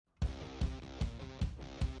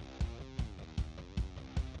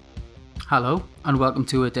Hello, and welcome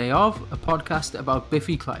to A Day Of, a podcast about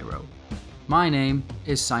Biffy Clyro. My name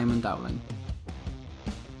is Simon Dowling.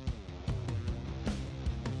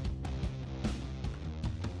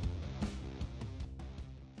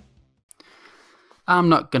 I'm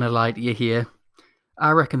not gonna lie to you here.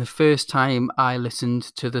 I reckon the first time I listened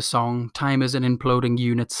to the song Time as an Imploding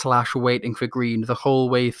Unit / Waiting for Green the whole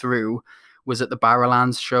way through was at the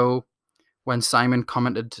Barrowlands show when Simon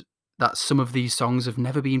commented that some of these songs have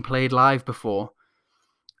never been played live before.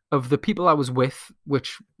 Of the people I was with,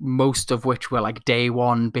 most of which were like day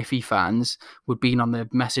one Biffy fans, who'd been on the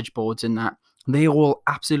message boards and that, they all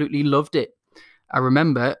absolutely loved it. I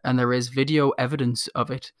remember, and there is video evidence of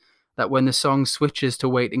it, that when the song switches to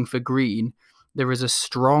Waiting for Green, there is a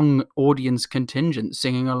strong audience contingent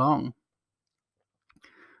singing along.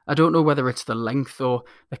 I don't know whether it's the length or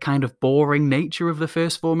the kind of boring nature of the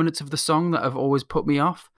first 4 minutes of the song that have always put me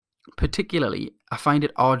off. Particularly, I find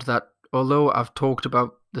it odd that although I've talked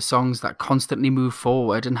about the songs that constantly move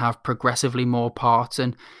forward and have progressively more parts,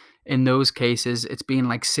 and in those cases it's been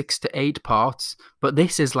like 6 to 8 parts, but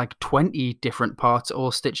this is like 20 different parts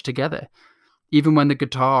all stitched together. Even when the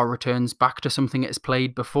guitar returns back to something it's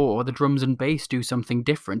played before, the drums and bass do something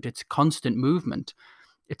different. It's constant movement.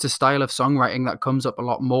 It's a style of songwriting that comes up a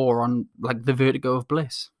lot more on like The Vertigo of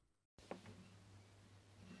Bliss.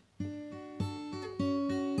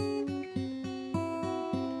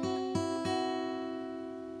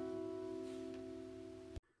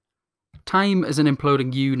 Time as an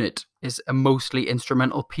Imploding Unit is a mostly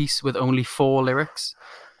instrumental piece with only 4 lyrics.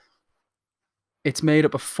 It's made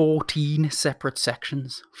up of 14 separate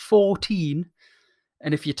sections. 14!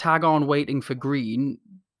 And if you tag on Waiting for Green,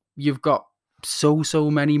 you've got so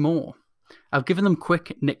many more. I've given them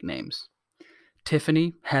quick nicknames.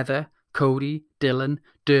 Tiffany, Heather, Cody, Dylan,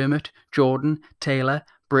 Dermot, Jordan, Taylor,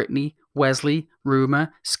 Brittany, Wesley,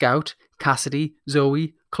 Rumer, Scout, Cassidy,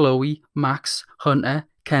 Zoe, Chloe, Max, Hunter,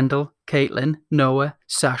 Kendall, Caitlin, Noah,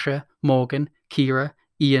 Sasha, Morgan, Kira,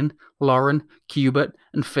 Ian, Lauren, Cubert,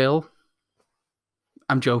 and Phil.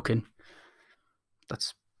 I'm joking.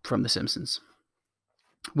 That's from The Simpsons.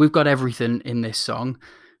 We've got everything in this song.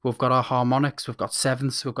 We've got our harmonics, we've got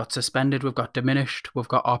sevenths, we've got suspended, we've got diminished, we've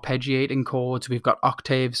got arpeggiating chords, we've got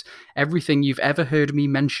octaves. Everything you've ever heard me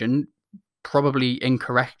mention, probably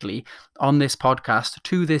incorrectly, on this podcast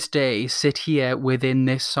to this day sit here within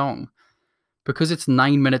this song. Because it's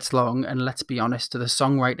 9 minutes long, and let's be honest, the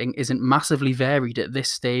songwriting isn't massively varied at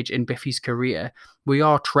this stage in Biffy's career, we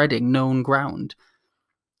are treading known ground.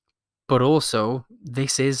 But also,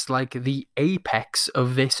 this is like the apex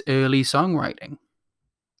of this early songwriting.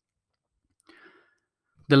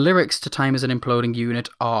 The lyrics to Time as an Imploding Unit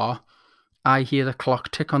are, I hear the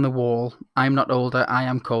clock tick on the wall, I'm not older, I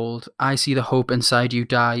am cold, I see the hope inside you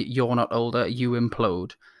die, you're not older, you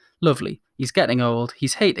implode. Lovely, he's getting old,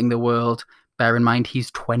 he's hating the world. Bear in mind,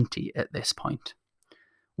 he's 20 at this point.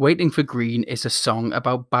 Waiting for Green is a song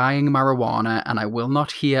about buying marijuana, and I will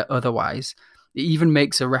not hear otherwise. It even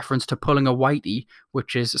makes a reference to pulling a whitey,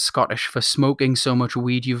 which is Scottish for smoking so much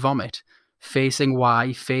weed you vomit. Facing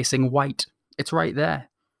Y, facing white. It's right there.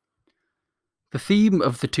 The theme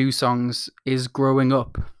of the two songs is growing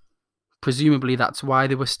up. Presumably that's why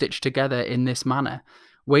they were stitched together in this manner.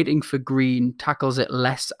 Waiting for Green tackles it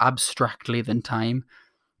less abstractly than Time.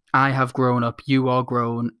 I have grown up, you are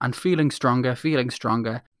grown, and feeling stronger.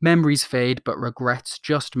 Memories fade, but regrets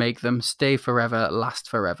just make them stay forever, last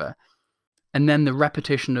forever. And then the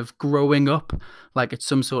repetition of growing up, like it's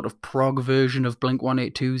some sort of prog version of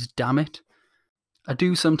Blink-182's Damn It. I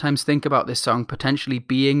do sometimes think about this song potentially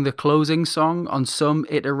being the closing song on some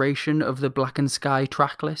iteration of the Black and Sky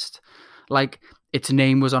tracklist. Like, its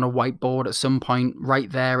name was on a whiteboard at some point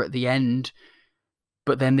right there at the end,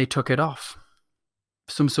 but then they took it off.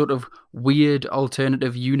 Some sort of weird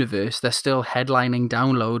alternative universe. They're still headlining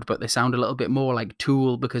Download, but they sound a little bit more like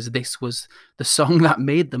Tool because this was the song that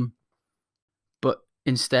made them. But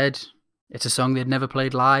instead, it's a song they'd never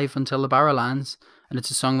played live until the Barrowlands, and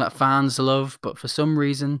it's a song that fans love, but for some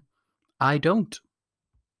reason, I don't.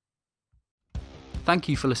 Thank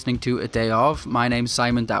you for listening to A Day Of. My name's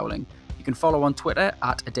Simon Dowling. You can follow on Twitter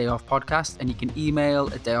at A Day Of Podcast, and you can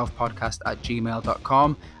email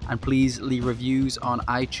adayofpodcast@gmail.com, and please leave reviews on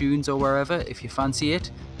iTunes or wherever if you fancy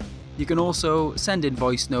it. You can also send in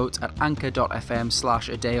voice notes at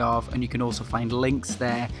anchor.fm/adayof, and you can also find links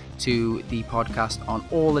there to the podcast on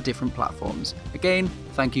all the different platforms. Again,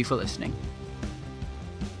 thank you for listening.